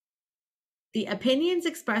The opinions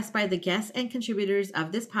expressed by the guests and contributors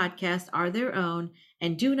of this podcast are their own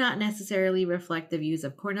and do not necessarily reflect the views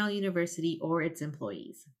of Cornell University or its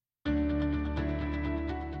employees.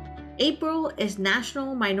 April is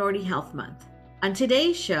National Minority Health Month. On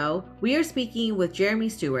today's show, we are speaking with Jeremy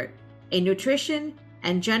Stewart, a nutrition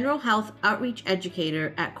and general health outreach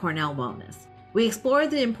educator at Cornell Wellness. We explore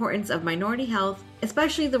the importance of minority health,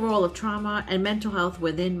 especially the role of trauma and mental health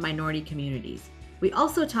within minority communities. We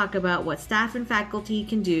also talk about what staff and faculty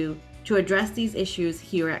can do to address these issues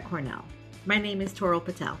here at Cornell. My name is Toral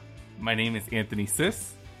Patel. My name is Anthony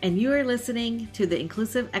Sis. And you are listening to the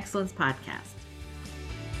Inclusive Excellence Podcast.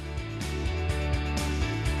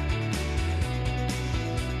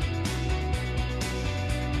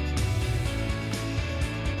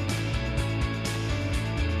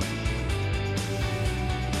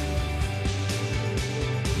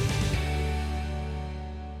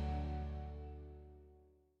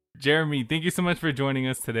 Jeremy, thank you so much for joining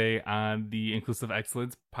us today on the Inclusive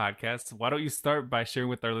Excellence Podcast. Why don't you start by sharing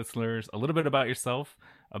with our listeners a little bit about yourself,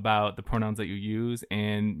 about the pronouns that you use,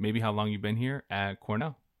 and maybe how long you've been here at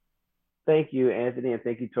Cornell? Thank you, Anthony, and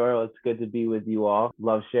thank you, Toro. It's good to be with you all.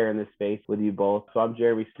 Love sharing this space with you both. So I'm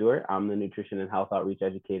Jeremy Stewart. I'm the Nutrition and Health Outreach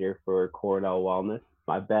Educator for Cornell Wellness.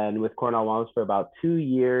 I've been with Cornell Wellness for about 2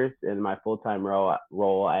 years in my full-time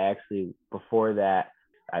role. I actually, before that,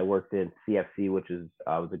 I worked in CFC, which is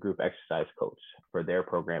was a group exercise coach for their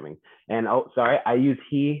programming. And I use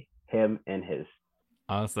he, him, and his.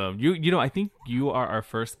 Awesome. You know, I think you are our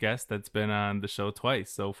first guest that's been on the show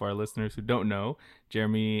twice. So for our listeners who don't know,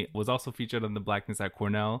 Jeremy was also featured on the Blackness at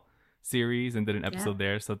Cornell series and did an episode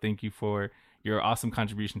there. So thank you for your awesome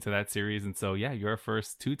contribution to that series. And so, yeah, you're our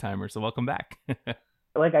first two-timer. So welcome back.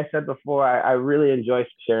 Like I said before, I really enjoy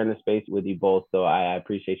sharing the space with you both. So I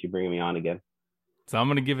appreciate you bringing me on again. So I'm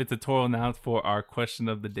going to give it to Toral now for our question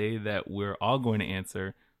of the day that we're all going to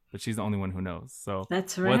answer, but she's the only one who knows. So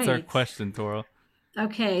that's right. What's our question, Toral?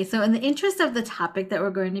 Okay, so in the interest of the topic that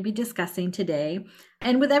we're going to be discussing today,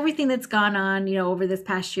 and with everything that's gone on, over this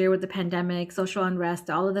past year with the pandemic, social unrest,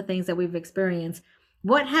 all of the things that we've experienced,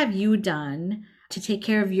 what have you done to take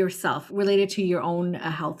care of yourself related to your own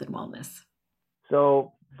health and wellness?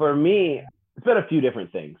 So for me, it's been a few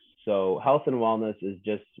different things. So health and wellness is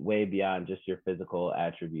just way beyond just your physical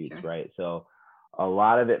attributes, right? So a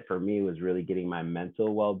lot of it for me was really getting my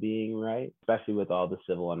mental well-being right, especially with all the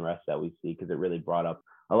civil unrest that we see, because it really brought up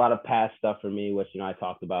a lot of past stuff for me, which, I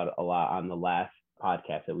talked about a lot on the last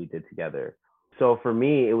podcast that we did together. So for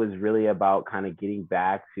me, it was really about kind of getting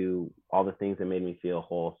back to all the things that made me feel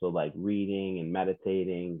whole. So like reading and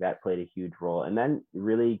meditating, that played a huge role. And then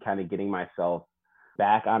really kind of getting myself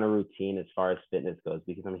back on a routine as far as fitness goes,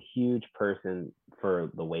 because I'm a huge person for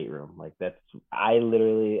the weight room. Like I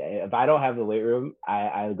literally, if I don't have the weight room,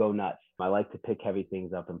 I go nuts. I like to pick heavy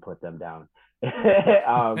things up and put them down.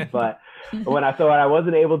 But when I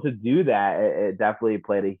wasn't able to do that, it definitely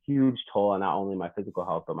played a huge toll on not only my physical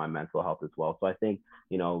health, but my mental health as well. So I think,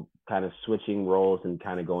 kind of switching roles and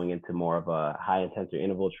kind of going into more of a high intensity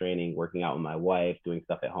interval training, working out with my wife, doing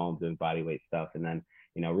stuff at home, doing body weight stuff, and then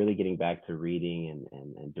really getting back to reading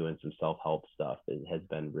and doing some self-help stuff has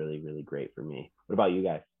been really, really great for me. What about you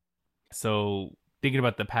guys? So thinking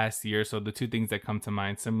about the past year, so the two things that come to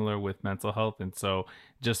mind, similar with mental health. And so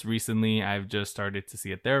just recently, I've just started to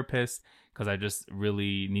see a therapist because I just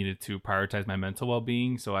really needed to prioritize my mental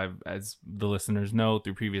well-being. So as the listeners know,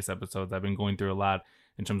 through previous episodes, I've been going through a lot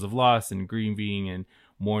in terms of loss and grieving and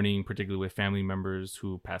mourning, particularly with family members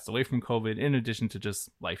who passed away from COVID, in addition to just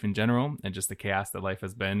life in general and just the chaos that life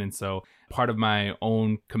has been. And so part of my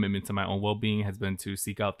own commitment to my own well-being has been to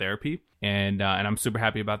seek out therapy. And I'm super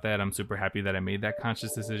happy about that. I'm super happy that I made that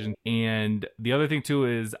conscious decision. And the other thing too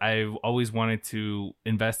is I've always wanted to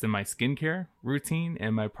invest in my skincare routine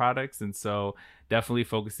and my products. And so definitely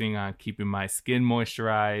focusing on keeping my skin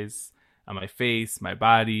moisturized, on my face, my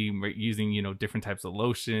body, using, different types of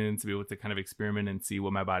lotions to be able to kind of experiment and see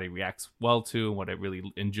what my body reacts well to and what it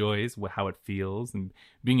really enjoys, how it feels, and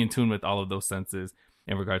being in tune with all of those senses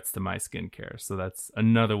in regards to my skincare. So that's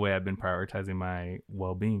another way I've been prioritizing my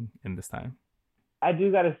well-being in this time. I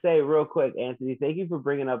do got to say real quick, Anthony, thank you for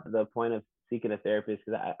bringing up the point of seeking a therapist,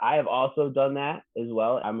 because I have also done that as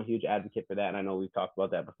well. I'm a huge advocate for that. And I know we've talked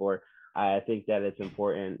about that before. I think that it's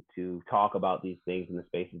important to talk about these things in the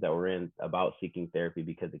spaces that we're in about seeking therapy,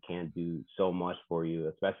 because it can do so much for you,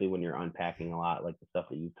 especially when you're unpacking a lot, like the stuff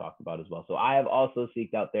that you've talked about as well. So I have also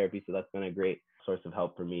seeked out therapy. So that's been a great source of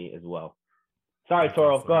help for me as well. Sorry,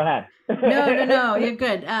 Toral, go ahead. No, you're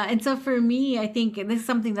good. And so for me, I think this is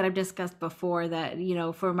something that I've discussed before, that,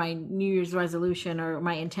 for my New Year's resolution or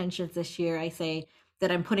my intentions this year, I say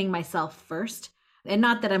that I'm putting myself first. And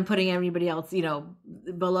not that I'm putting everybody else,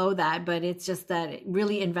 below that, but it's just that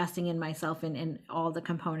really investing in myself in all the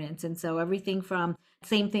components. And so everything from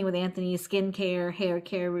same thing with Anthony's skincare, hair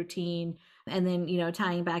care routine, and then,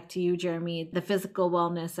 tying back to you, Jeremy, the physical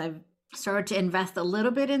wellness. I've started to invest a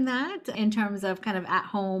little bit in that in terms of kind of at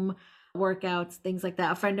home workouts, things like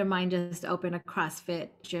that. A friend of mine just opened a CrossFit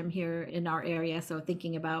gym here in our area. So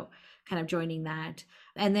thinking about kind of joining that.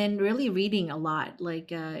 And then really reading a lot, like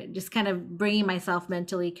just kind of bringing myself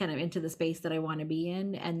mentally kind of into the space that I want to be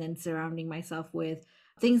in, and then surrounding myself with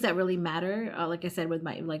things that really matter. Like I said, with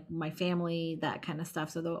my family, that kind of stuff.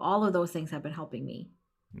 So all of those things have been helping me.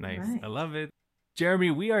 Nice. Right. I love it.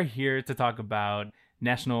 Jeremy, we are here to talk about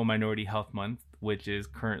National Minority Health Month, which is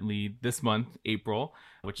currently this month, April,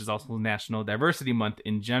 which is also National Diversity Month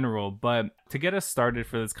in general. But to get us started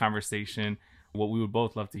for this conversation, what we would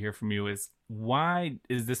both love to hear from you is, why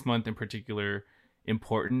is this month in particular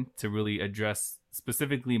important to really address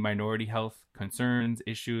specifically minority health concerns,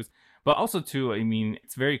 issues, but also too, I mean,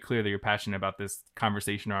 it's very clear that you're passionate about this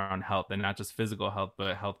conversation around health, and not just physical health,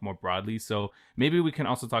 but health more broadly. So maybe we can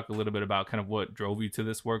also talk a little bit about kind of what drove you to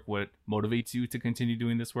this work, what motivates you to continue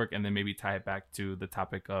doing this work, and then maybe tie it back to the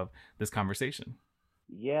topic of this conversation.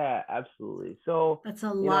 Yeah, absolutely. So that's a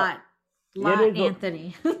lot.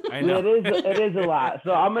 Anthony. I know. It is a lot.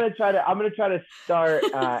 So I'm gonna try to start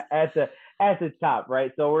at the top,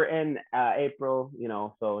 right? So we're in April,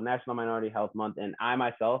 so National Minority Health Month, and I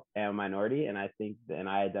myself am a minority, and I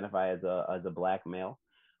identify as a Black male.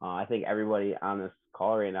 I think everybody on this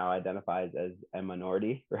call right now identifies as a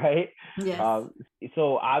minority, right? Yes.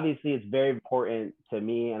 So obviously it's very important to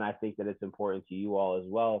me, and I think that it's important to you all as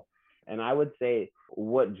well. And I would say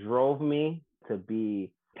what drove me to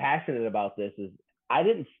be passionate about this is, I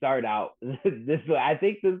didn't start out this way. I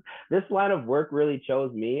think this line of work really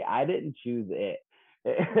chose me. I didn't choose it.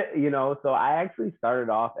 So I actually started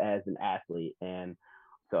off as an athlete. And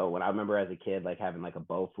so when I remember as a kid, like having like a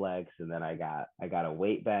Bowflex, and then I got a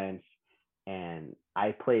weight bench, and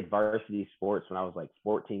I played varsity sports when I was like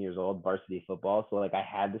 14 years old, varsity football. So like I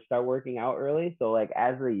had to start working out early. So like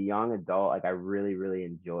as a young adult, like I really, really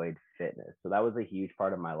enjoyed fitness. So that was a huge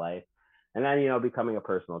part of my life. And then, becoming a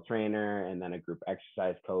personal trainer and then a group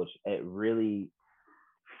exercise coach, it really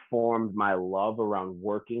formed my love around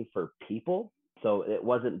working for people. So it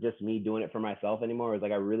wasn't just me doing it for myself anymore. It was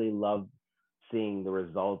like I really loved seeing the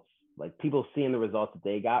results, like people seeing the results that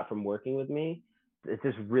they got from working with me. It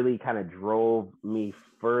just really kind of drove me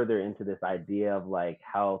further into this idea of like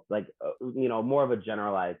health, like, more of a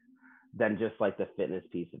generalized than just like the fitness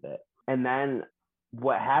piece of it. And then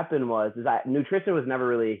what happened was nutrition was never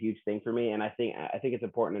really a huge thing for me. And I think it's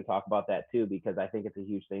important to talk about that too, because I think it's a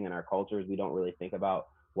huge thing in our cultures. We don't really think about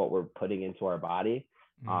what we're putting into our body.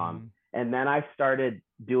 And then I started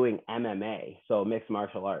doing MMA, so mixed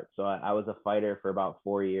martial arts. So I was a fighter for about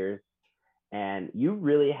 4 years. And you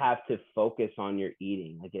really have to focus on your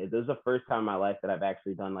eating. Like, this is the first time in my life that I've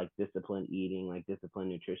actually done like disciplined eating, like disciplined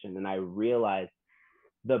nutrition. And I realized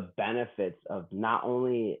the benefits of not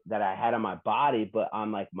only that I had on my body, but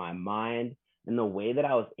on like my mind and the way that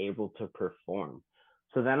I was able to perform.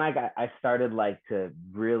 So then I started like to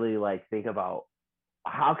really like think about,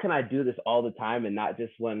 how can I do this all the time and not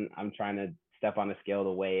just when I'm trying to step on a scale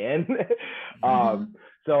to weigh in.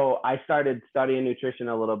 So I started studying nutrition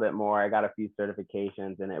a little bit more. I got a few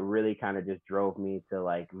certifications, and it really kind of just drove me to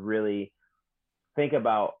like really think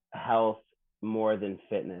about health more than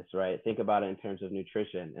fitness, right? Think about it in terms of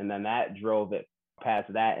nutrition. And then that drove it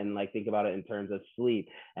past that, and like think about it in terms of sleep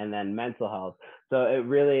and then mental health. So it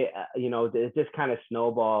really, it just kind of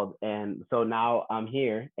snowballed. And so now I'm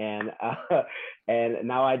here, and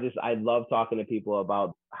now I love talking to people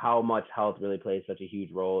about how much health really plays such a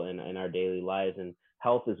huge role in our daily lives, and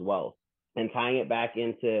health is wealth. And tying it back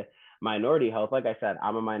into minority health, like I said,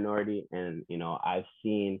 I'm a minority, and I've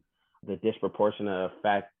seen the disproportionate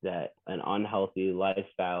effect that an unhealthy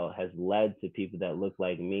lifestyle has led to people that look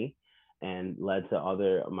like me and led to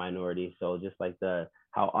other minorities. So just like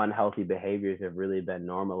how unhealthy behaviors have really been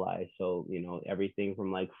normalized. So, everything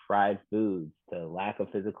from like fried foods to lack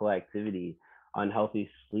of physical activity, unhealthy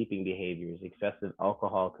sleeping behaviors, excessive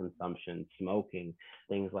alcohol consumption, smoking,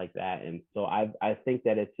 things like that. And so I think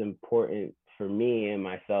that it's important for me and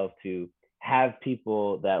myself to have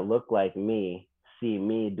people that look like me see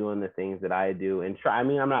me doing the things that I do and try. I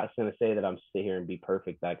mean, I'm not going to say that I'm sit here and be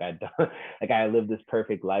perfect. Like I live this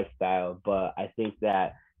perfect lifestyle, but I think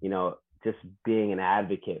that, just being an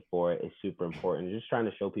advocate for it is super important. Just trying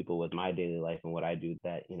to show people with my daily life and what I do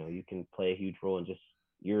that, you can play a huge role in just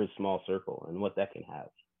your small circle and what that can have.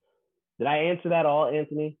 Did I answer that all,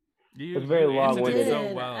 Anthony? It's very long-winded.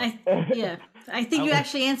 So well. I think you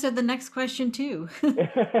actually answered the next question too.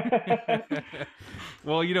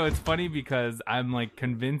 Well, it's funny because I'm like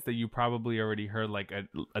convinced that you probably already heard like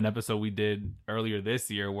an episode we did earlier this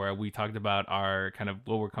year where we talked about our kind of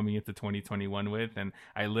what we're coming into 2021 with, and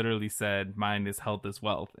I literally said mine is health is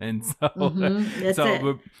wealth, and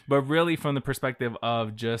so but really from the perspective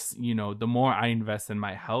of just the more I invest in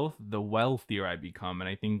my health, the wealthier I become. And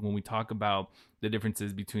I think when we talk about the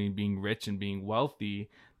differences between being rich and being wealthy,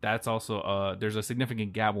 that's also there's a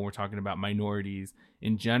significant gap when we're talking about minorities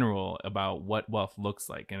in general about what wealth looks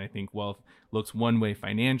like. And I think wealth looks one way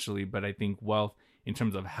financially, but I think wealth in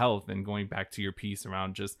terms of health, and going back to your piece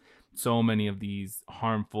around just so many of these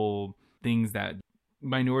harmful things that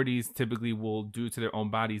minorities typically will do to their own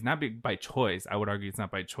bodies, not by choice. I would argue it's not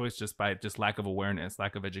by choice, just by lack of awareness,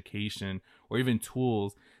 lack of education, or even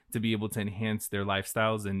tools to be able to enhance their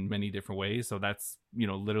lifestyles in many different ways. So that's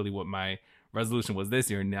literally what my resolution was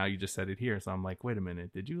this year, and now you just said it here, so I'm like, wait a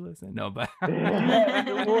minute, did you listen? No, but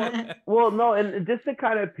well, no, and just to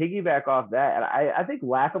kind of piggyback off that, and I think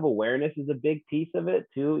lack of awareness is a big piece of it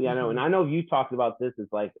too. And I know you talked about this.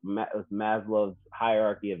 It's like Maslow's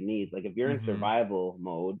hierarchy of needs. Like if you're in survival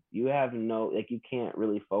mode, you have you can't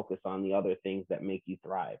really focus on the other things that make you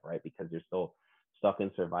thrive, right? Because you're so stuck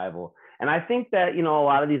in survival. And I think that, a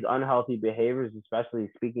lot of these unhealthy behaviors,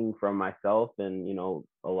 especially speaking from myself and,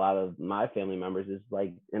 a lot of my family members, is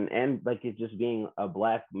like, and like it's just being a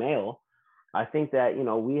Black male. I think that,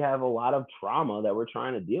 we have a lot of trauma that we're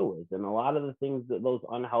trying to deal with. And a lot of the things that those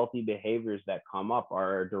unhealthy behaviors that come up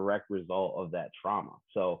are a direct result of that trauma.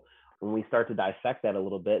 So when we start to dissect that a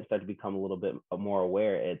little bit, start to become a little bit more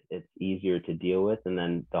aware, it's easier to deal with, and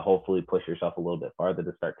then to hopefully push yourself a little bit farther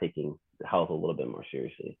to start taking health a little bit more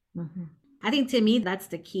seriously. I think to me, that's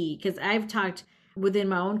the key, because I've talked within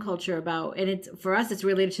my own culture about, and it's for us, it's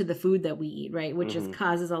related to the food that we eat, right? Which just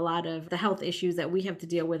causes a lot of the health issues that we have to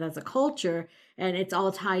deal with as a culture. And it's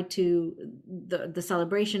all tied to the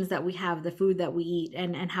celebrations that we have, the food that we eat,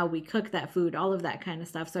 and how we cook that food, all of that kind of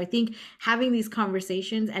stuff. So I think having these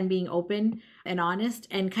conversations and being open and honest,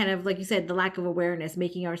 and kind of, like you said, the lack of awareness,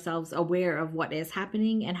 making ourselves aware of what is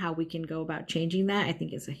happening and how we can go about changing that, I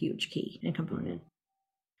think is a huge key and component.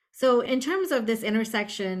 So in terms of this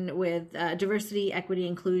intersection with diversity, equity,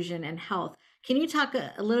 inclusion, and health, can you talk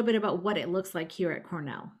a little bit about what it looks like here at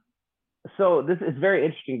Cornell? So this is very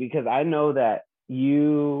interesting because I know that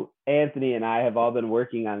you, Anthony, and I have all been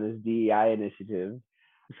working on this DEI initiative.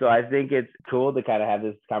 So I think it's cool to kind of have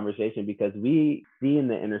this conversation because we see in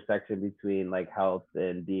the intersection between like health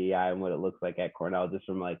and DEI and what it looks like at Cornell, just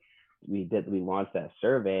from like we launched that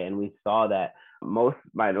survey, and we saw that most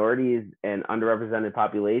minorities and underrepresented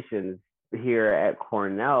populations here at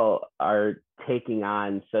Cornell are taking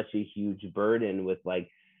on such a huge burden with like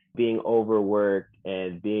being overworked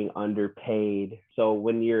and being underpaid. So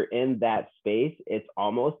when you're in that space, it's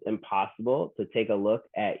almost impossible to take a look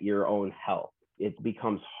at your own health. It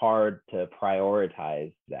becomes hard to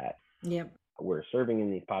prioritize that. Yep. We're serving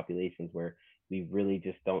in these populations where we really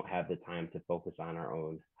just don't have the time to focus on our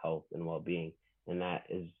own health and well-being. And that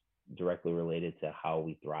is directly related to how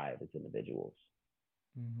we thrive as individuals.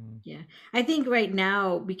 Yeah. I think right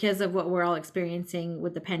now, because of what we're all experiencing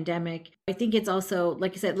with the pandemic, I think it's also,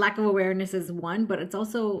 like I said, lack of awareness is one, but it's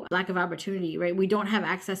also lack of opportunity, right? We don't have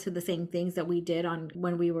access to the same things that we did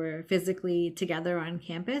when we were physically together on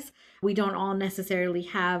campus. We don't all necessarily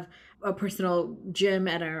have a personal gym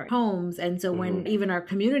at our homes. And so when even our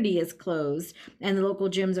community is closed and the local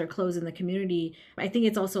gyms are closed in the community, I think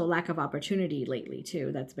it's also a lack of opportunity lately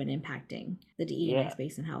too that's been impacting the DE&I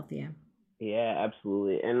space and health. Yeah,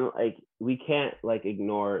 absolutely. And like we can't like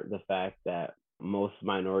ignore the fact that most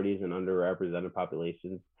minorities and underrepresented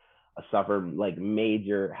populations suffer like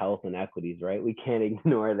major health inequities, right? We can't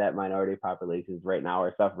ignore that minority populations right now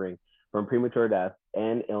are suffering from premature death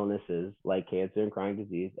and illnesses like cancer and chronic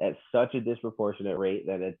disease at such a disproportionate rate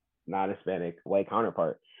that it's not Hispanic white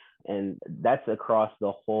counterpart. And that's across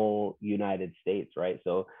the whole United States, right?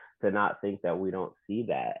 So to not think that we don't see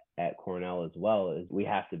that at Cornell as well, is we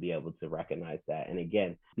have to be able to recognize that. And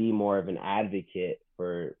again, be more of an advocate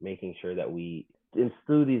for making sure that we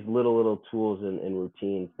instill these little tools and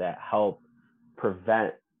routines that help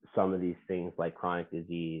prevent some of these things like chronic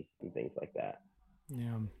disease and things like that.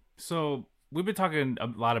 Yeah. So we've been talking a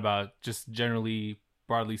lot about just generally,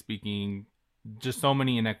 broadly speaking, just so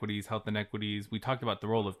many inequities, health inequities. We talked about the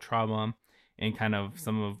role of trauma and kind of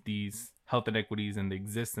some of these health inequities and the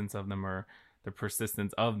existence of them or the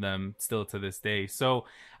persistence of them still to this day. So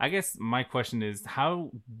I guess my question is,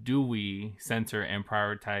 how do we center and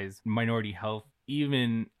prioritize minority health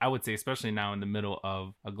even, I would say, especially now in the middle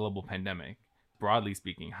of a global pandemic, broadly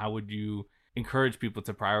speaking, how would you encourage people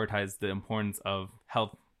to prioritize the importance of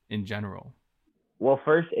health in general? Well,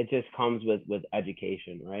 first, it just comes with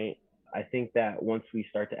education, right? I think that once we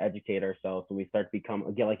start to educate ourselves and we start to become,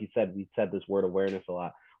 again, like you said, we said this word awareness a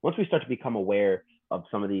lot. Once we start to become aware of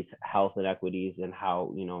some of these health inequities and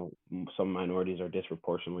how, some minorities are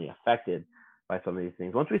disproportionately affected by some of these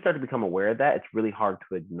things, once we start to become aware of that, it's really hard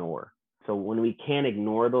to ignore. So when we can't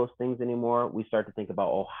ignore those things anymore, we start to think about,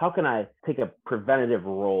 oh, how can I take a preventative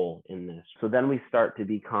role in this? So then we start to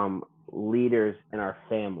become leaders in our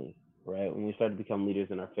family, right? When we start to become leaders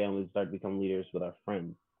in our families, we start to become leaders with our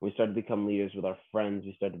friends. When we start to become leaders with our friends,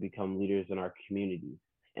 we start to become leaders in our communities.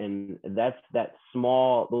 And those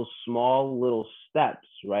small little steps,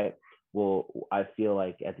 right? I feel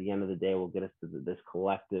like at the end of the day, will get us to this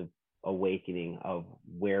collective awakening of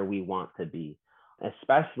where we want to be,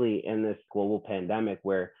 especially in this global pandemic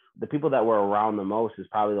where the people that were around the most is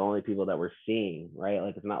probably the only people that we're seeing, right?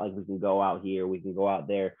 Like, it's not like we can go out here, we can go out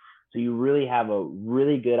there. So you really have a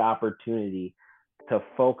really good opportunity to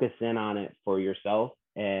focus in on it for yourself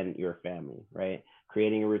and your family, right?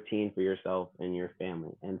 Creating a routine for yourself and your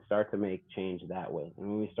family and start to make change that way. And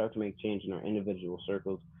when we start to make change in our individual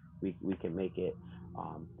circles, we can make it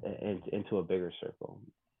into a bigger circle.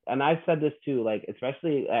 And I've said this too, like,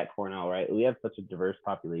 especially at Cornell, right? We have such a diverse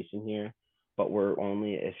population here, but we're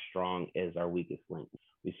only as strong as our weakest link.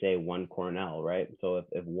 We say one Cornell, right? So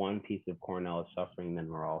if one piece of Cornell is suffering, then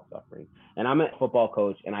we're all suffering. And I'm a football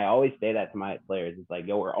coach, and I always say that to my players. It's like,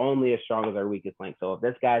 yo, we're only as strong as our weakest link. So if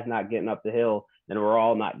this guy's not getting up the hill, then we're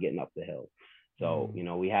all not getting up the hill. So,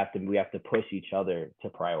 we have to push each other to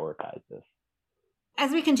prioritize this.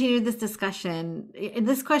 As we continue this discussion,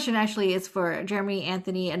 this question actually is for Jeremy,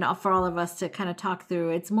 Anthony, and for all of us to kind of talk through.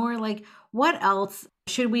 It's more like, what else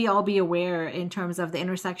should we all be aware in terms of the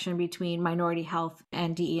intersection between minority health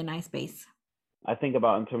and DE&I space? I think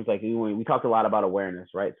about in terms like, we talked a lot about awareness,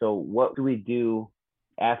 right? So what do we do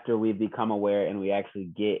after we become aware and we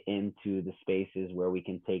actually get into the spaces where we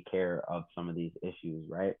can take care of some of these issues,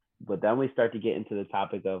 right? But then we start to get into the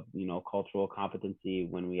topic of, cultural competency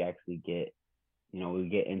when we actually get we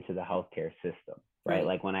get into the healthcare system, right?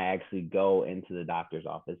 Like when I actually go into the doctor's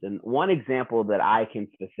office. And one example that I can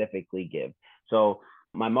specifically give. So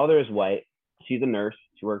my mother is white. She's a nurse.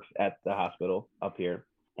 She works at the hospital up here.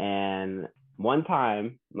 And one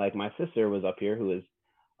time, like, my sister was up here who is,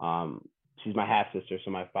 she's my half sister.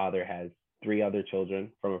 So my father has 3 other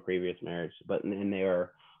children from a previous marriage, and they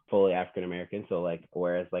are fully African-American. So like,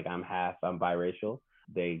 whereas like I'm biracial,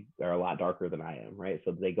 they are a lot darker than I am, right?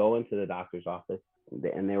 So they go into the doctor's office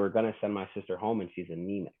and they were going to send my sister home, and she's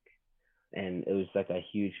anemic. And it was like a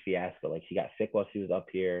huge fiasco. Like, she got sick while she was up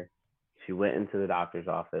here. She went into the doctor's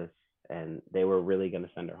office and they were really going to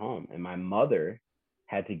send her home. And my mother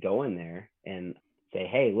had to go in there and say,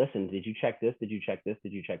 hey, listen, did you check this? Did you check this?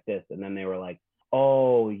 Did you check this? And then they were like,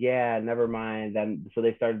 oh yeah, never mind. Then, so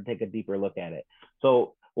they started to take a deeper look at it.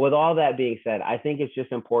 So with all that being said, I think it's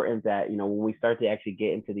just important that, when we start to actually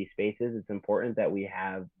get into these spaces, it's important that we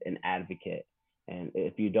have an advocate. And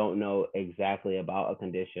if you don't know exactly about a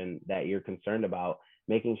condition that you're concerned about,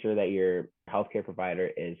 making sure that your healthcare provider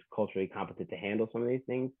is culturally competent to handle some of these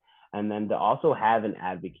things. And then to also have an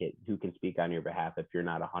advocate who can speak on your behalf if you're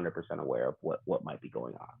not 100% aware of what might be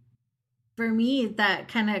going on. For me, that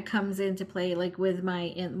kind of comes into play, like with my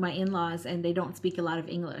in-laws, and they don't speak a lot of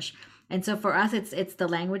English. And so for us, it's the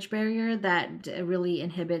language barrier that really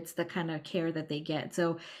inhibits the kind of care that they get.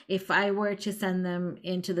 So if I were to send them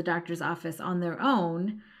into the doctor's office on their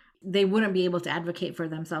own, they wouldn't be able to advocate for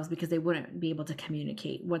themselves because they wouldn't be able to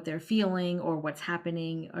communicate what they're feeling or what's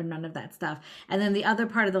happening or none of that stuff. And then the other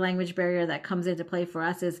part of the language barrier that comes into play for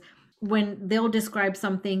us is when they'll describe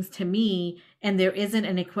some things to me and there isn't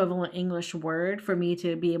an equivalent English word for me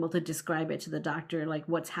to be able to describe it to the doctor, like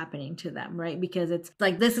what's happening to them, right? Because it's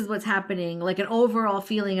like, this is what's happening, like an overall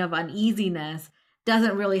feeling of uneasiness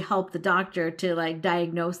doesn't really help the doctor to like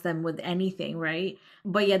diagnose them with anything, right?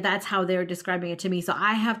 But yet that's how they're describing it to me. So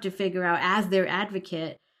I have to figure out, as their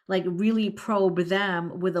advocate, like really probe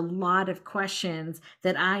them with a lot of questions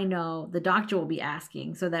that I know the doctor will be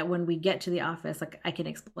asking, so that when we get to the office, like I can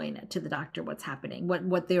explain it to the doctor what's happening,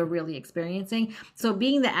 what they're really experiencing. So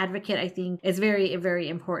being the advocate, I think, is very, very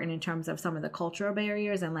important in terms of some of the cultural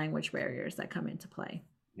barriers and language barriers that come into play.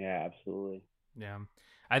 Yeah, absolutely. Yeah.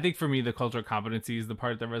 I think for me, the cultural competency is the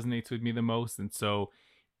part that resonates with me the most. And so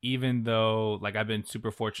even though like I've been super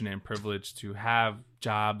fortunate and privileged to have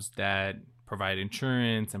jobs that provide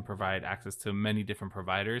insurance and provide access to many different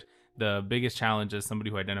providers, the biggest challenge as somebody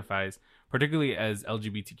who identifies particularly as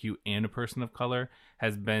LGBTQ and a person of color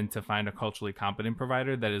has been to find a culturally competent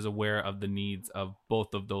provider that is aware of the needs of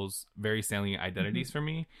both of those very salient identities for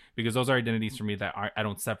me, because those are identities for me that I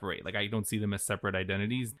don't separate. Like I don't see them as separate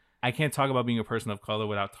identities. I can't talk about being a person of color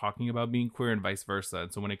without talking about being queer and vice versa.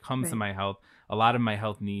 And so when it comes to my health, a lot of my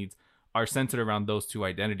health needs are centered around those two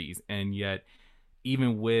identities. And yet,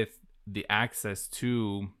 even with the access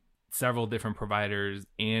to several different providers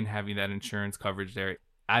and having that insurance coverage there,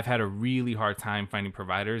 I've had a really hard time finding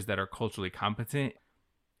providers that are culturally competent.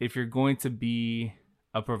 If you're going to be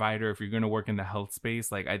a provider, if you're going to work in the health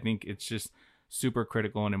space, like I think it's just super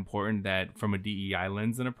critical and important that from a DEI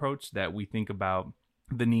lens and approach that we think about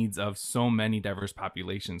the needs of so many diverse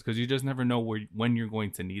populations, because you just never know when you're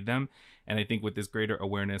going to need them. And I think with this greater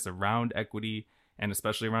awareness around equity and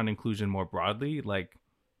especially around inclusion more broadly, like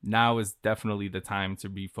now is definitely the time to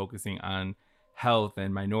be focusing on health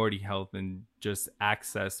and minority health and just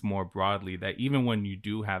access more broadly, that even when you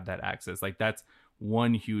do have that access, like that's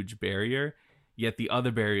one huge barrier. Yet the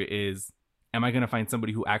other barrier is, am I going to find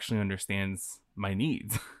somebody who actually understands my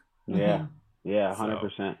needs? Yeah.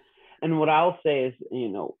 100%. And what I'll say is,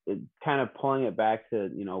 kind of pulling it back to,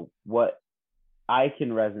 what I can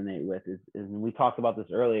resonate with is we talked about this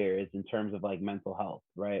earlier, is in terms of like mental health,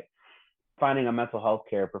 right? Finding a mental health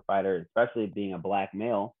care provider, especially being a Black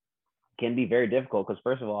male, can be very difficult because,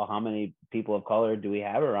 first of all, how many people of color do we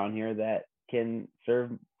have around here that can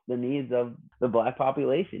serve the needs of the Black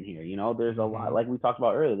population here? There's a lot, like we talked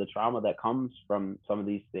about earlier, the trauma that comes from some of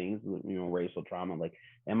these things, racial trauma. Like,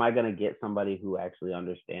 am I going to get somebody who actually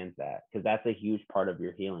understands that? Because that's a huge part of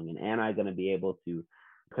your healing. And am I going to be able to,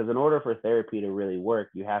 because in order for therapy to really work,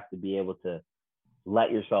 you have to be able to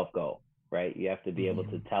let yourself go, right? You have to be able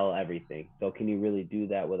to tell everything. So can you really do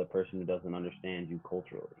that with a person who doesn't understand you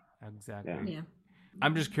culturally? Exactly. Yeah.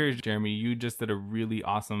 I'm just curious, Jeremy, you just did a really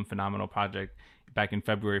awesome, phenomenal project back in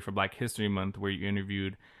February for Black History Month where you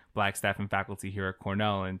interviewed Black staff and faculty here at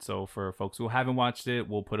Cornell. And so for folks who haven't watched it,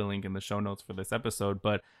 we'll put a link in the show notes for this episode.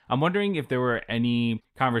 But I'm wondering if there were any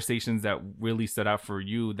conversations that really stood out for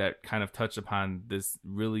you that kind of touched upon this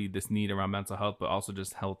need around mental health, but also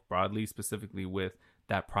just health broadly, specifically with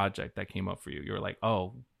that project that came up for you. You were like,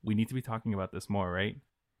 oh, we need to be talking about this more, right?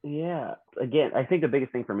 Yeah. Again, I think the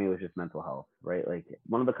biggest thing for me was just mental health, right? Like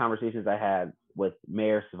one of the conversations I had with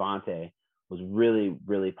Mayor Svante was really,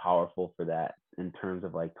 really powerful for that, in terms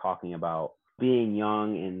of like talking about being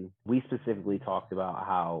young. And we specifically talked about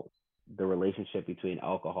how the relationship between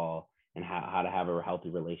alcohol and how to have a healthy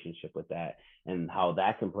relationship with that, and how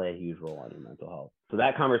that can play a huge role on your mental health. So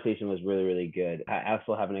that conversation was really, really good. I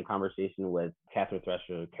also having a conversation with Catherine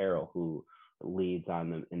Thresher Carroll, who leads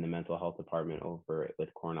in the mental health department over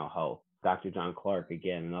with Cornell Health. Dr. John Clark,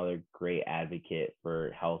 again, another great advocate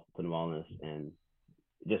for health and wellness and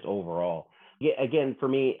just overall. Yeah, again, for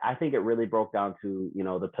me, I think it really broke down to,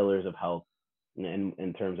 the pillars of health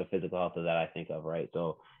in terms of physical health that I think of, right?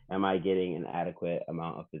 So am I getting an adequate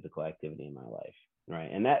amount of physical activity in my life,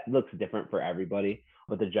 right? And that looks different for everybody,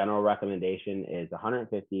 but the general recommendation is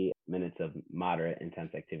 150 minutes of moderate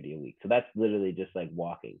intense activity a week. So that's literally just like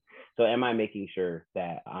walking. So am I making sure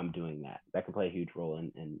that I'm doing that? That can play a huge role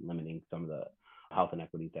in limiting some of the health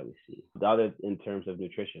inequities that we see. The other, in terms of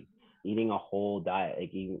nutrition, eating a whole diet,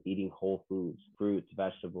 like eating whole foods, fruits,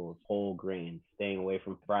 vegetables, whole grains, staying away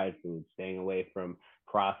from fried foods, staying away from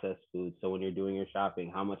processed foods. So when you're doing your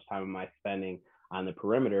shopping, how much time am I spending on the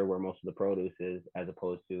perimeter where most of the produce is, as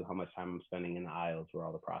opposed to how much time I'm spending in the aisles where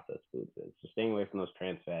all the processed foods is? So staying away from those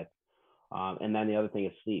trans fats. And then the other thing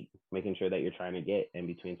is sleep, making sure that you're trying to get in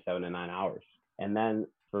between 7 and 9 hours. And then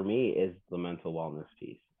for me is the mental wellness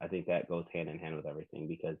piece. I think that goes hand in hand with everything,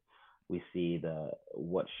 because we see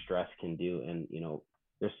what stress can do. And,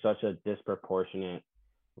 there's such a disproportionate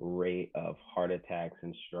rate of heart attacks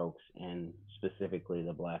and strokes, and specifically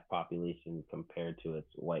the Black population compared to its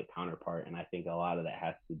white counterpart. And I think a lot of that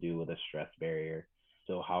has to do with a stress barrier.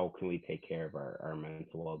 So how can we take care of our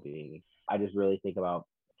mental well-being? I just really think about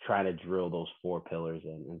trying to drill those 4 pillars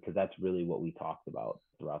in, because that's really what we talked about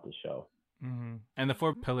throughout the show. Mm-hmm. And the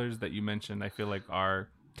 4 pillars that you mentioned, I feel like are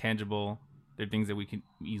tangible. They're things that we can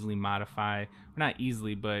easily modify. Not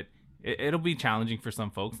easily, but it'll be challenging for some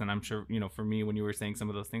folks. And I'm sure, for me, when you were saying some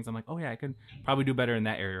of those things, I'm like, oh yeah, I could probably do better in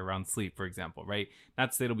that area around sleep, for example, right?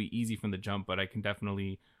 Not to say it'll be easy from the jump, but I can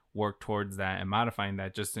definitely work towards that and modifying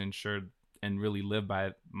that just to ensure and really live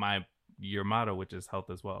by your motto, which is health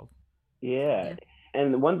as well. Yeah.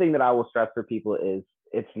 And one thing that I will stress for people is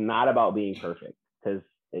it's not about being perfect, because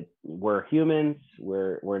we're humans.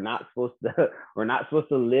 We're not supposed to we're not supposed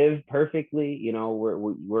to live perfectly. You know,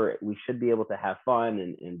 we should be able to have fun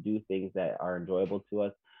and do things that are enjoyable to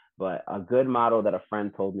us. But a good model that a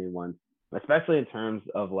friend told me once, especially in terms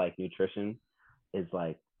of like nutrition, is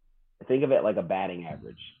like, think of it like a batting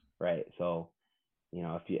average, right? So, you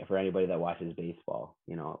know, for anybody that watches baseball,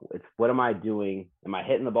 you know, it's what am I doing? Am I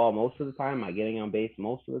hitting the ball most of the time? Am I getting on base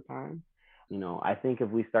most of the time? You know, I think if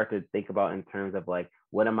we start to think about in terms of like,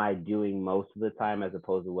 what am I doing most of the time as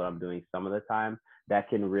opposed to what I'm doing some of the time, that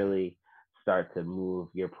can really start to move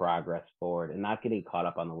your progress forward and not getting caught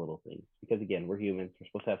up on the little things. Because again, we're humans, we're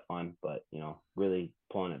supposed to have fun, but you know, really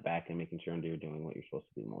pulling it back and making sure you're doing what you're supposed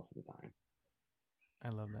to do most of the time. I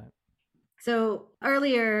love that. So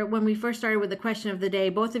earlier, when we first started with the question of the day,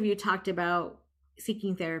 both of you talked about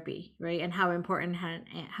seeking therapy, right? And how important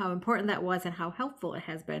that was and how helpful it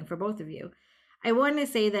has been for both of you. I want to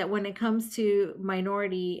say that when it comes to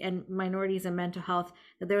minorities and mental health,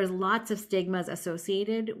 that there's lots of stigmas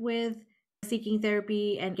associated with seeking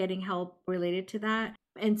therapy and getting help related to that.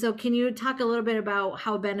 And so can you talk a little bit about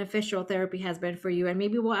how beneficial therapy has been for you and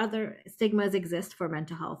maybe what other stigmas exist for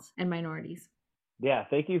mental health and minorities? Yeah,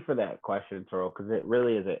 thank you for that question, Toro, because it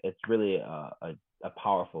really is it's really a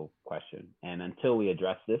powerful question. And until we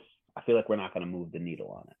address this, I feel like we're not going to move the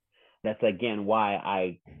needle on it. That's again why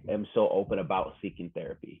I am so open about seeking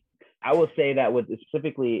therapy. I will say that with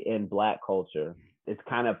specifically in Black culture, it's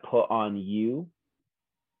kind of put on you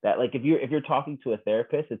that like if you're talking to a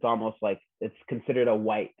therapist, it's almost like it's considered a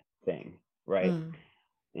white thing, right?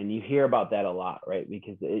 And you hear about that a lot, right?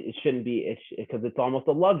 Because it shouldn't be, because it's almost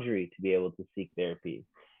a luxury to be able to seek therapy.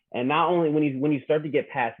 And not only when you start to get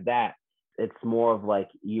past that, it's more of like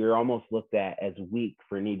you're almost looked at as weak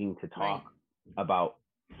for needing to talk about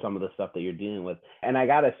some of the stuff that you're dealing with. And I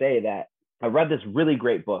gotta say that I read this really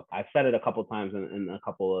great book. I've said it a couple of times in a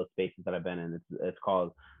couple of spaces that I've been in. It's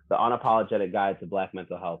called The Unapologetic Guide to Black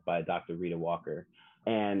Mental Health by Dr. Rita Walker.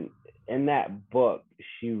 And in that book,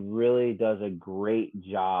 she really does a great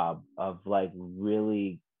job of like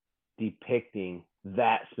really depicting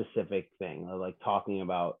that specific thing, of like talking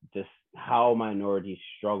about just how minorities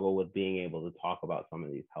struggle with being able to talk about some of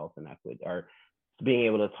these health inequities, or being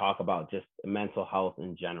able to talk about just mental health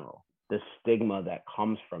in general, the stigma that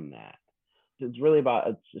comes from that. It's really about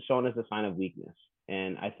it's showing us a sign of weakness.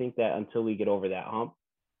 And I think that until we get over that hump,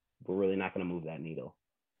 we're really not going to move that needle.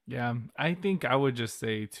 Yeah, I think I would just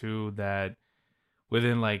say too that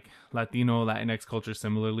within like Latino, Latinx culture,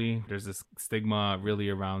 similarly, there's this stigma really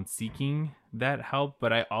around seeking that help.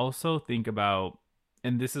 But I also think about,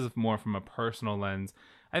 and this is more from a personal lens,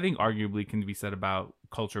 I think arguably can be said about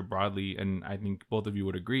culture broadly, and I think both of you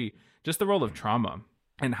would agree, just the role of trauma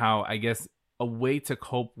and how I guess a way to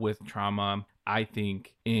cope with trauma, I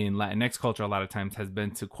think in Latinx culture a lot of times has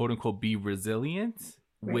been to quote unquote be resilient,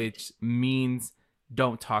 which means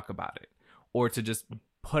don't talk about it or to just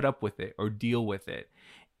put up with it or deal with it.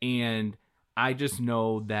 And I just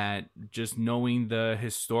know that just knowing the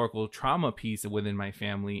historical trauma piece within my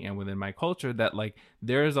family and within my culture, that like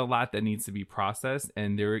there's a lot that needs to be processed,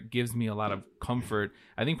 and it gives me a lot of comfort.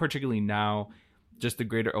 I think particularly now, just the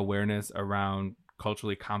greater awareness around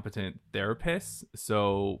culturally competent therapists.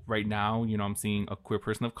 So right now, you know, I'm seeing a queer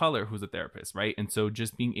person of color who's a therapist, right? And so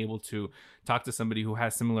just being able to talk to somebody who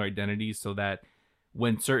has similar identities so that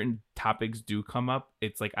when certain topics do come up,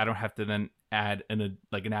 it's like I don't have to then add an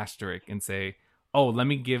asterisk and say, oh, let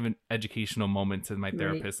me give an educational moment to my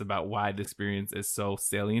therapist about why the experience is so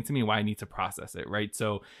salient to me, why I need to process it, right?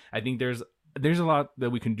 So I think there's a lot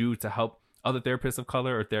that we can do to help other therapists of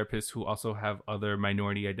color or therapists who also have other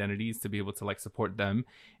minority identities to be able to like support them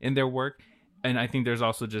in their work. And I think there's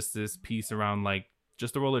also just this piece around like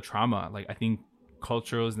just the role of trauma. Like I think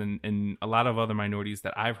cultures and a lot of other minorities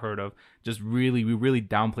that I've heard of we really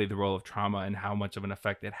downplay the role of trauma and how much of an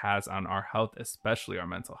effect it has on our health, especially our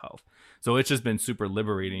mental health. So it's just been super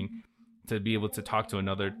liberating to be able to talk to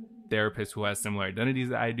another therapist who has similar identities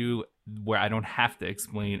that I do, where I don't have to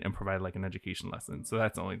explain and provide like an education lesson. So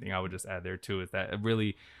that's the only thing I would just add there too, is that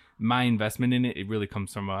really my investment in it really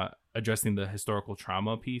comes from addressing the historical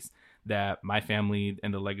trauma piece that my family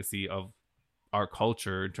and the legacy of our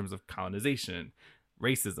culture in terms of colonization,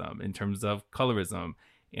 racism, in terms of colorism,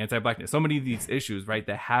 anti-blackness, so many of these issues, right,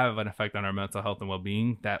 that have an effect on our mental health and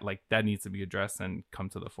well-being, that like that needs to be addressed and come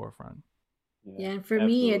to the forefront. Yeah, and for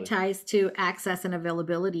me, it ties to access and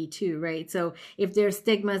availability too, right? So if there's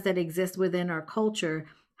stigmas that exist within our culture,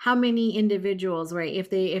 how many individuals, right, if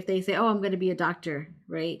they say, oh, I'm going to be a doctor,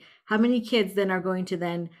 right, how many kids then are going to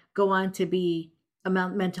then go on to be a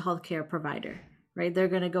mental health care provider, right? They're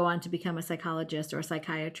going to go on to become a psychologist or a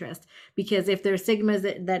psychiatrist, because if there's stigmas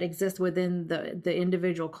that exist within the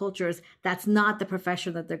individual cultures, that's not the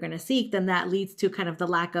profession that they're going to seek, then that leads to kind of the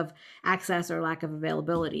lack of access or lack of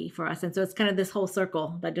availability for us. And so it's kind of this whole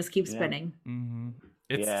circle that just keeps spinning. Mm-hmm.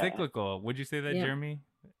 It's cyclical. Would you say that, Jeremy?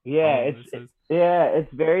 Yeah,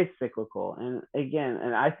 it's very cyclical. And again,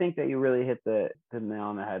 and I think that you really hit the nail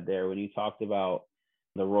on the head there when you talked about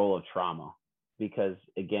the role of trauma, because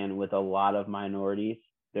again, with a lot of minorities,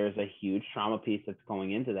 there's a huge trauma piece that's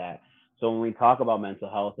going into that. So when we talk about mental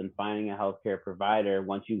health and finding a healthcare provider,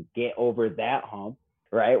 once you get over that hump,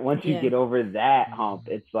 right? Once you get over that hump,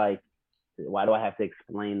 it's like, why do I have to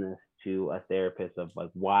explain this to a therapist of like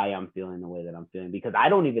why I'm feeling the way that I'm feeling? Because I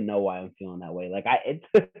don't even know why I'm feeling that way. Like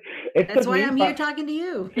that's why I'm here talking to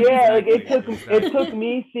you. Yeah, like it took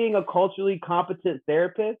me seeing a culturally competent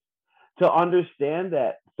therapist to understand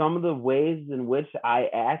that some of the ways in which I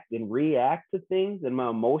act and react to things and my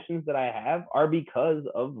emotions that I have are because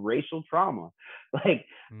of racial trauma. Like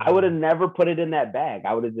I would have never put it in that bag.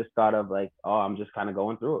 I would have just thought of like, oh, I'm just kind of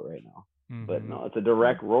going through it right now. But no, it's a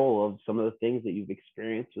direct role of some of the things that you've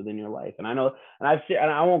experienced within your life. And I know, and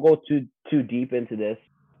I won't go too deep into this,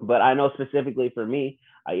 but I know specifically for me,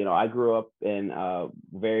 I grew up in a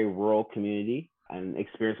very rural community and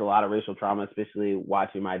experienced a lot of racial trauma, especially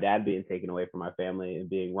watching my dad being taken away from my family and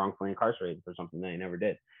being wrongfully incarcerated for something that he never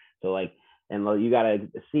did. So like, and you gotta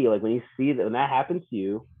see, like when you see that when that happens to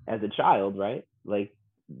you as a child, right? Like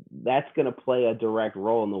that's gonna play a direct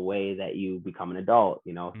role in the way that you become an adult,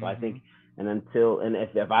 So I think. And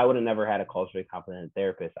if I would have never had a culturally competent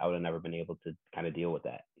therapist, I would have never been able to kind of deal with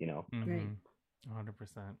that, Right.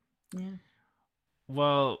 100%. Yeah.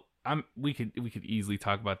 Well, we could easily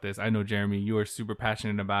talk about this. I know, Jeremy, you are super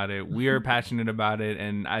passionate about it. We are passionate about it.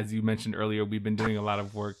 And as you mentioned earlier, we've been doing a lot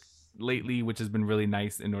of work lately, which has been really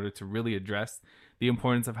nice in order to really address the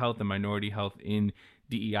importance of health and minority health in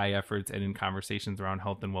DEI efforts and in conversations around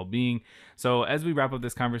health and well-being. So as we wrap up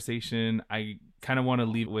this conversation, I kind of want to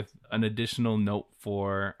leave with an additional note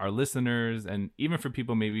for our listeners and even for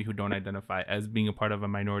people maybe who don't identify as being a part of a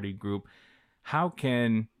minority group. How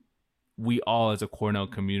can we all as a Cornell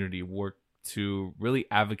community work to really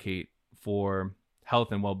advocate for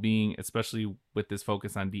health and well-being, especially with this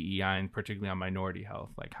focus on DEI and particularly on minority health?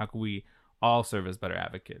 Like, how can we all serve as better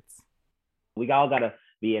advocates? We all got to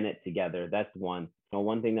be in it together. That's one.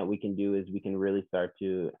 One thing that we can do is we can really start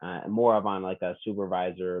to more of on like a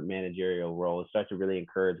supervisor managerial role, start to really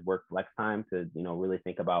encourage work flex time to, really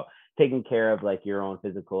think about taking care of like your own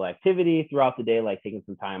physical activity throughout the day, like taking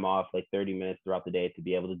some time off, like 30 minutes throughout the day to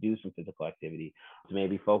be able to do some physical activity, to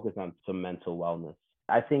maybe focus on some mental wellness.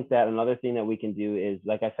 I think that another thing that we can do is,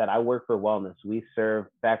 like I said, I work for wellness. We serve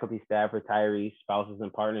faculty, staff, retirees, spouses,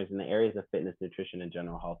 and partners in the areas of fitness, nutrition, and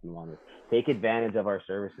general health and wellness. Take advantage of our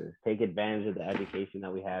services. Take advantage of the education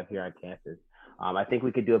that we have here on campus. I think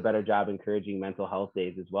we could do a better job encouraging mental health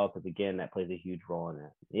days as well, because again, that plays a huge role in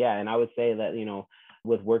it. Yeah, and I would say that,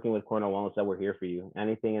 with working with Cornell Wellness, that we're here for you.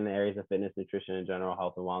 Anything in the areas of fitness, nutrition, and general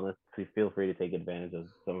health and wellness, please feel free to take advantage of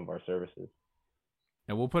some of our services.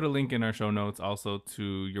 And we'll put a link in our show notes also to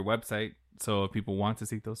your website. So if people want to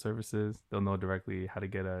seek those services, they'll know directly how to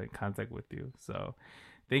get in contact with you. So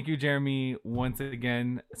thank you, Jeremy, once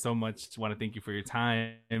again, so much. I want to thank you for your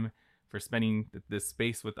time, for spending this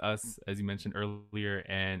space with us, as you mentioned earlier.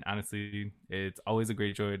 And honestly, it's always a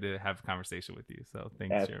great joy to have a conversation with you. So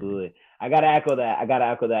thanks, Absolutely. Jeremy. I got to echo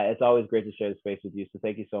that. It's always great to share the space with you. So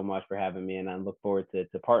thank you so much for having me. And I look forward to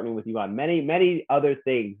partnering with you on many, many other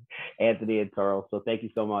things, Anthony and Toro. So thank you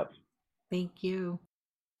so much. Thank you.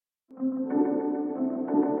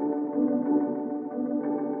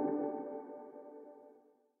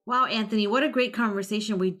 Wow, Anthony, what a great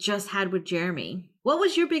conversation we just had with Jeremy. What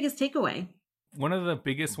was your biggest takeaway? One of the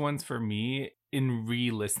biggest ones for me in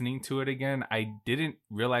re-listening to it again, I didn't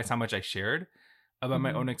realize how much I shared about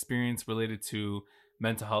my own experience related to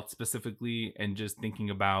mental health specifically and just thinking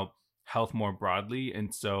about health more broadly.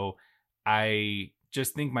 And so I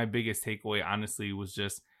just think my biggest takeaway, honestly, was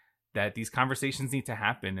just that these conversations need to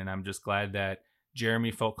happen. And I'm just glad that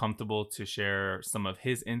Jeremy felt comfortable to share some of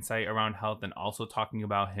his insight around health and also talking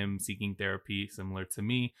about him seeking therapy similar to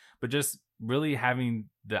me, but just really having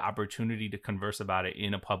the opportunity to converse about it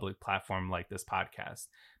in a public platform like this podcast.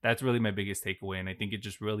 That's really my biggest takeaway. And I think it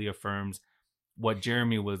just really affirms what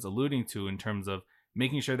Jeremy was alluding to in terms of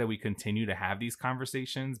making sure that we continue to have these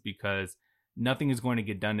conversations, because nothing is going to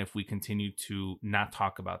get done if we continue to not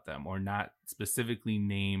talk about them or not specifically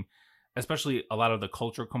name, especially a lot of the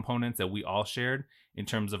cultural components that we all shared in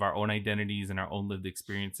terms of our own identities and our own lived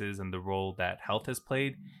experiences and the role that health has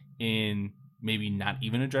played in maybe not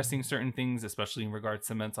even addressing certain things, especially in regards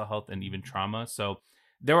to mental health and even trauma. So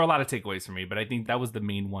there were a lot of takeaways for me, but I think that was the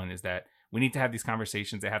main one, is that we need to have these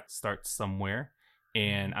conversations. They have to start somewhere.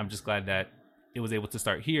 And I'm just glad that it was able to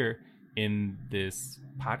start here in this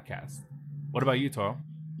podcast. What about you, Toro?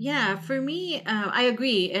 Yeah, for me, I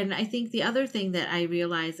agree. And I think the other thing that I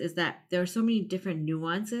realize is that there are so many different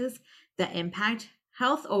nuances that impact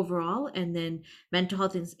health overall, and then mental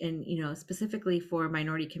health and specifically for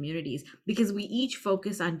minority communities, because we each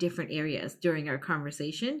focus on different areas during our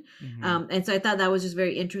conversation. And so I thought that was just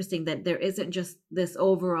very interesting, that there isn't just this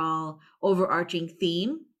overall overarching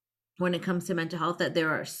theme when it comes to mental health, that there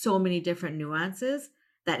are so many different nuances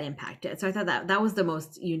that impact it. So I thought that was the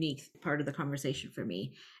most unique part of the conversation for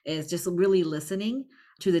me, is just really listening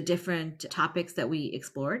to the different topics that we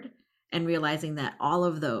explored and realizing that all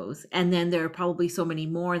of those, and then there are probably so many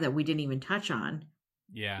more that we didn't even touch on,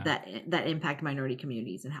 that impact minority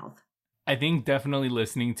communities and health. I think definitely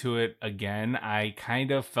listening to it again, I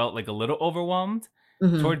kind of felt like a little overwhelmed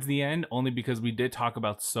towards the end, only because we did talk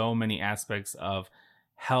about so many aspects of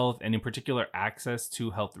health, and in particular access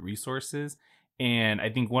to health resources. And I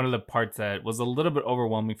think one of the parts that was a little bit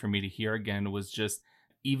overwhelming for me to hear again was just,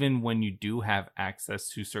 even when you do have access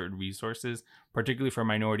to certain resources, particularly for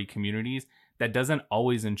minority communities, that doesn't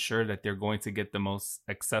always ensure that they're going to get the most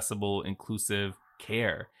accessible, inclusive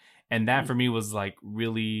care. And that for me was like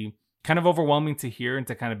really kind of overwhelming to hear and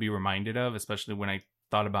to kind of be reminded of, especially when I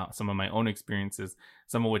thought about some of my own experiences,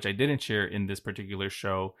 some of which I didn't share in this particular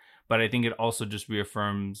show. But I think it also just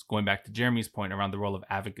reaffirms, going back to Jeremy's point around the role of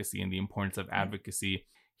advocacy and the importance of advocacy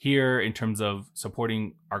here in terms of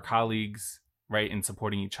supporting our colleagues, right, and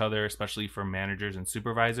supporting each other, especially for managers and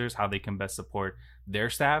supervisors, how they can best support their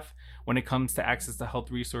staff when it comes to access to health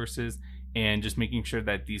resources, and just making sure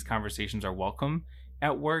that these conversations are welcome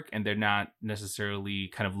at work and they're not necessarily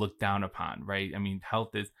kind of looked down upon, right? I mean,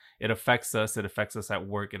 health it affects us at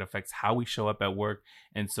work, it affects how we show up at work.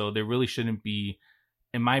 And so there really shouldn't be,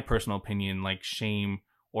 in my personal opinion, like shame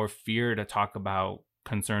or fear to talk about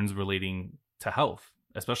concerns relating to health,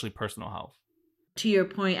 especially personal health. To your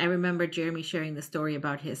point, I remember Jeremy sharing the story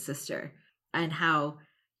about his sister and how,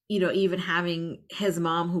 even having his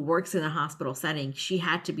mom who works in a hospital setting, she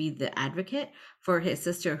had to be the advocate for his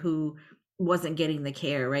sister who wasn't getting the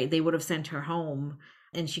care, right? They would have sent her home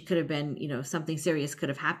and she could have been, something serious could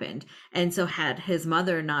have happened. And so had his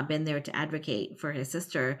mother not been there to advocate for his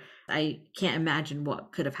sister, I can't imagine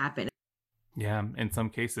what could have happened. Yeah, in some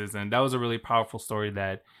cases. And that was a really powerful story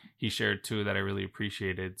that he shared too, that I really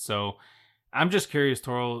appreciated. So I'm just curious,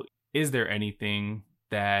 Toro, is there anything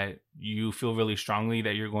that you feel really strongly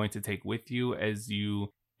that you're going to take with you as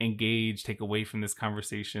you take away from this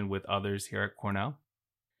conversation with others here at Cornell?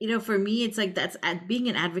 For me, it's like being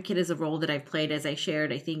an advocate is a role that I've played, as I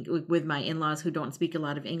shared, I think, with my in-laws who don't speak a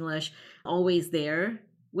lot of English, always there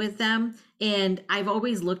with them. And I've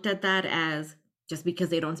always looked at that as, just because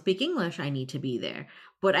they don't speak English, I need to be there.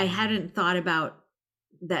 But I hadn't thought about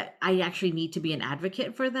that I actually need to be an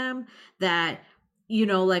advocate for them, that,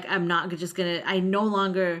 I'm not just I no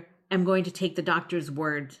longer am going to take the doctor's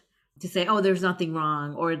word to say, oh, there's nothing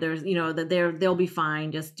wrong, or there's, that they'll be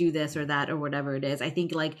fine, just do this or that or whatever it is. I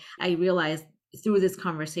think I realized through this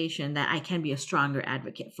conversation that I can be a stronger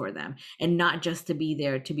advocate for them and not just to be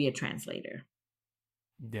there to be a translator.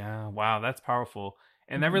 Yeah. Wow. That's powerful.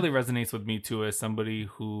 And that really resonates with me too, as somebody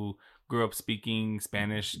who grew up speaking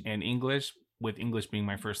Spanish and English, with English being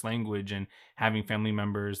my first language, and having family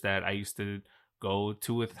members that I used to go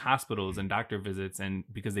to with hospitals and doctor visits, and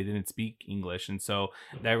because they didn't speak English. And so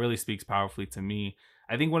that really speaks powerfully to me.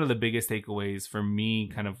 I think one of the biggest takeaways for me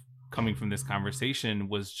kind of coming from this conversation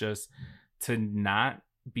was just to not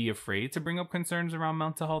be afraid to bring up concerns around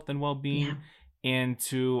mental health and well-being, and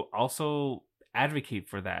to also advocate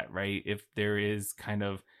for that, right? If there is kind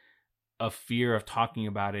of a fear of talking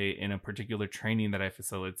about it in a particular training that I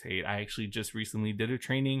facilitate. I actually just recently did a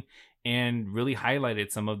training and really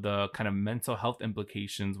highlighted some of the kind of mental health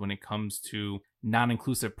implications when it comes to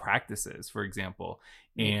non-inclusive practices, for example.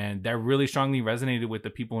 And that really strongly resonated with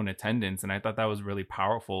the people in attendance. And I thought that was really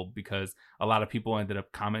powerful, because a lot of people ended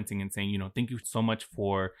up commenting and saying, thank you so much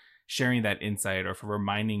for sharing that insight, or for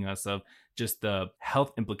reminding us of just the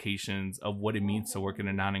health implications of what it means to work in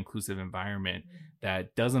a non-inclusive environment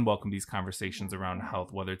that doesn't welcome these conversations around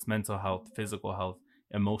health, whether it's mental health, physical health,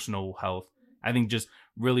 emotional health. I think just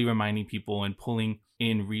really reminding people and pulling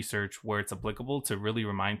in research where it's applicable to really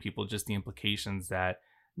remind people just the implications that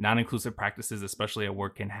non-inclusive practices, especially at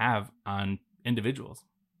work, can have on individuals.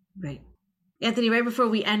 Right. Anthony, right before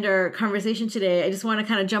we end our conversation today, I just want to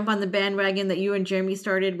kind of jump on the bandwagon that you and Jeremy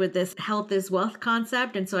started with this health is wealth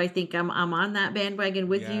concept. And so I think I'm on that bandwagon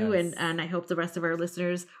with you, and I hope the rest of our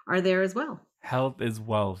listeners are there as well. Health is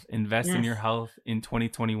wealth. Invest in your health in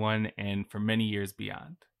 2021 and for many years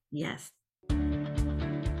beyond. Yes.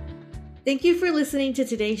 Thank you for listening to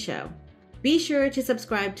today's show. Be sure to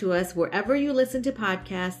subscribe to us wherever you listen to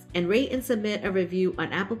podcasts and rate and submit a review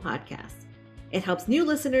on Apple Podcasts. It helps new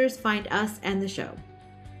listeners find us and the show.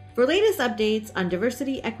 For latest updates on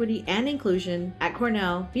diversity, equity, and inclusion at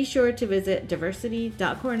Cornell, be sure to visit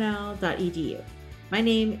diversity.cornell.edu. My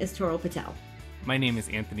name is Toral Patel. My name is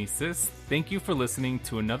Anthony Sis. Thank you for listening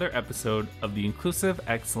to another episode of the Inclusive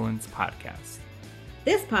Excellence Podcast.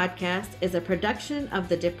 This podcast is a production of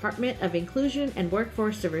the Department of Inclusion and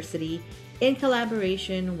Workforce Diversity in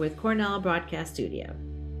collaboration with Cornell Broadcast Studio.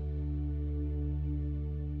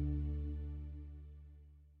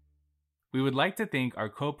 We would like to thank our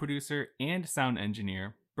co-producer and sound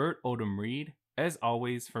engineer, Bert Odom Reed, as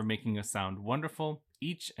always, for making us sound wonderful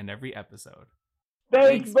each and every episode.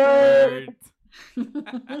 Thanks, Bert!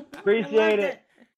 Appreciate it.